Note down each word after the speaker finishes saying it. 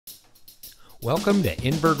Welcome to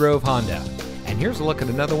Inver Honda, and here's a look at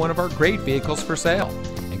another one of our great vehicles for sale.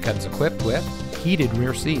 It comes equipped with heated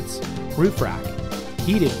rear seats, roof rack,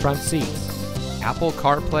 heated front seats, Apple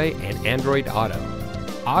CarPlay and Android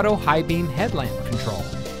Auto high beam headlamp control,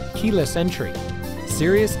 keyless entry,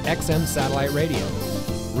 Sirius XM satellite radio,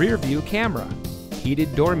 rear view camera,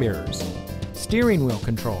 heated door mirrors, steering wheel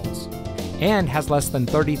controls, and has less than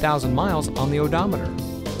 30,000 miles on the odometer.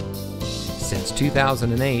 Since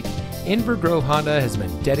 2008, Inver Honda has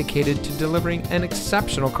been dedicated to delivering an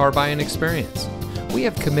exceptional car buying experience. We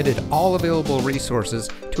have committed all available resources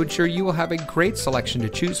to ensure you will have a great selection to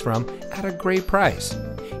choose from at a great price.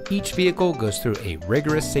 Each vehicle goes through a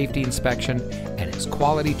rigorous safety inspection and is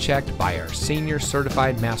quality checked by our senior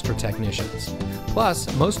certified master technicians.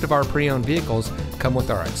 Plus, most of our pre-owned vehicles come with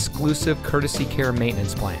our exclusive Courtesy Care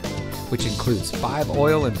maintenance plan, which includes 5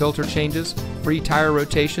 oil and filter changes, free tire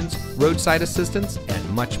rotations, roadside assistance, and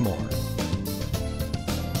much more.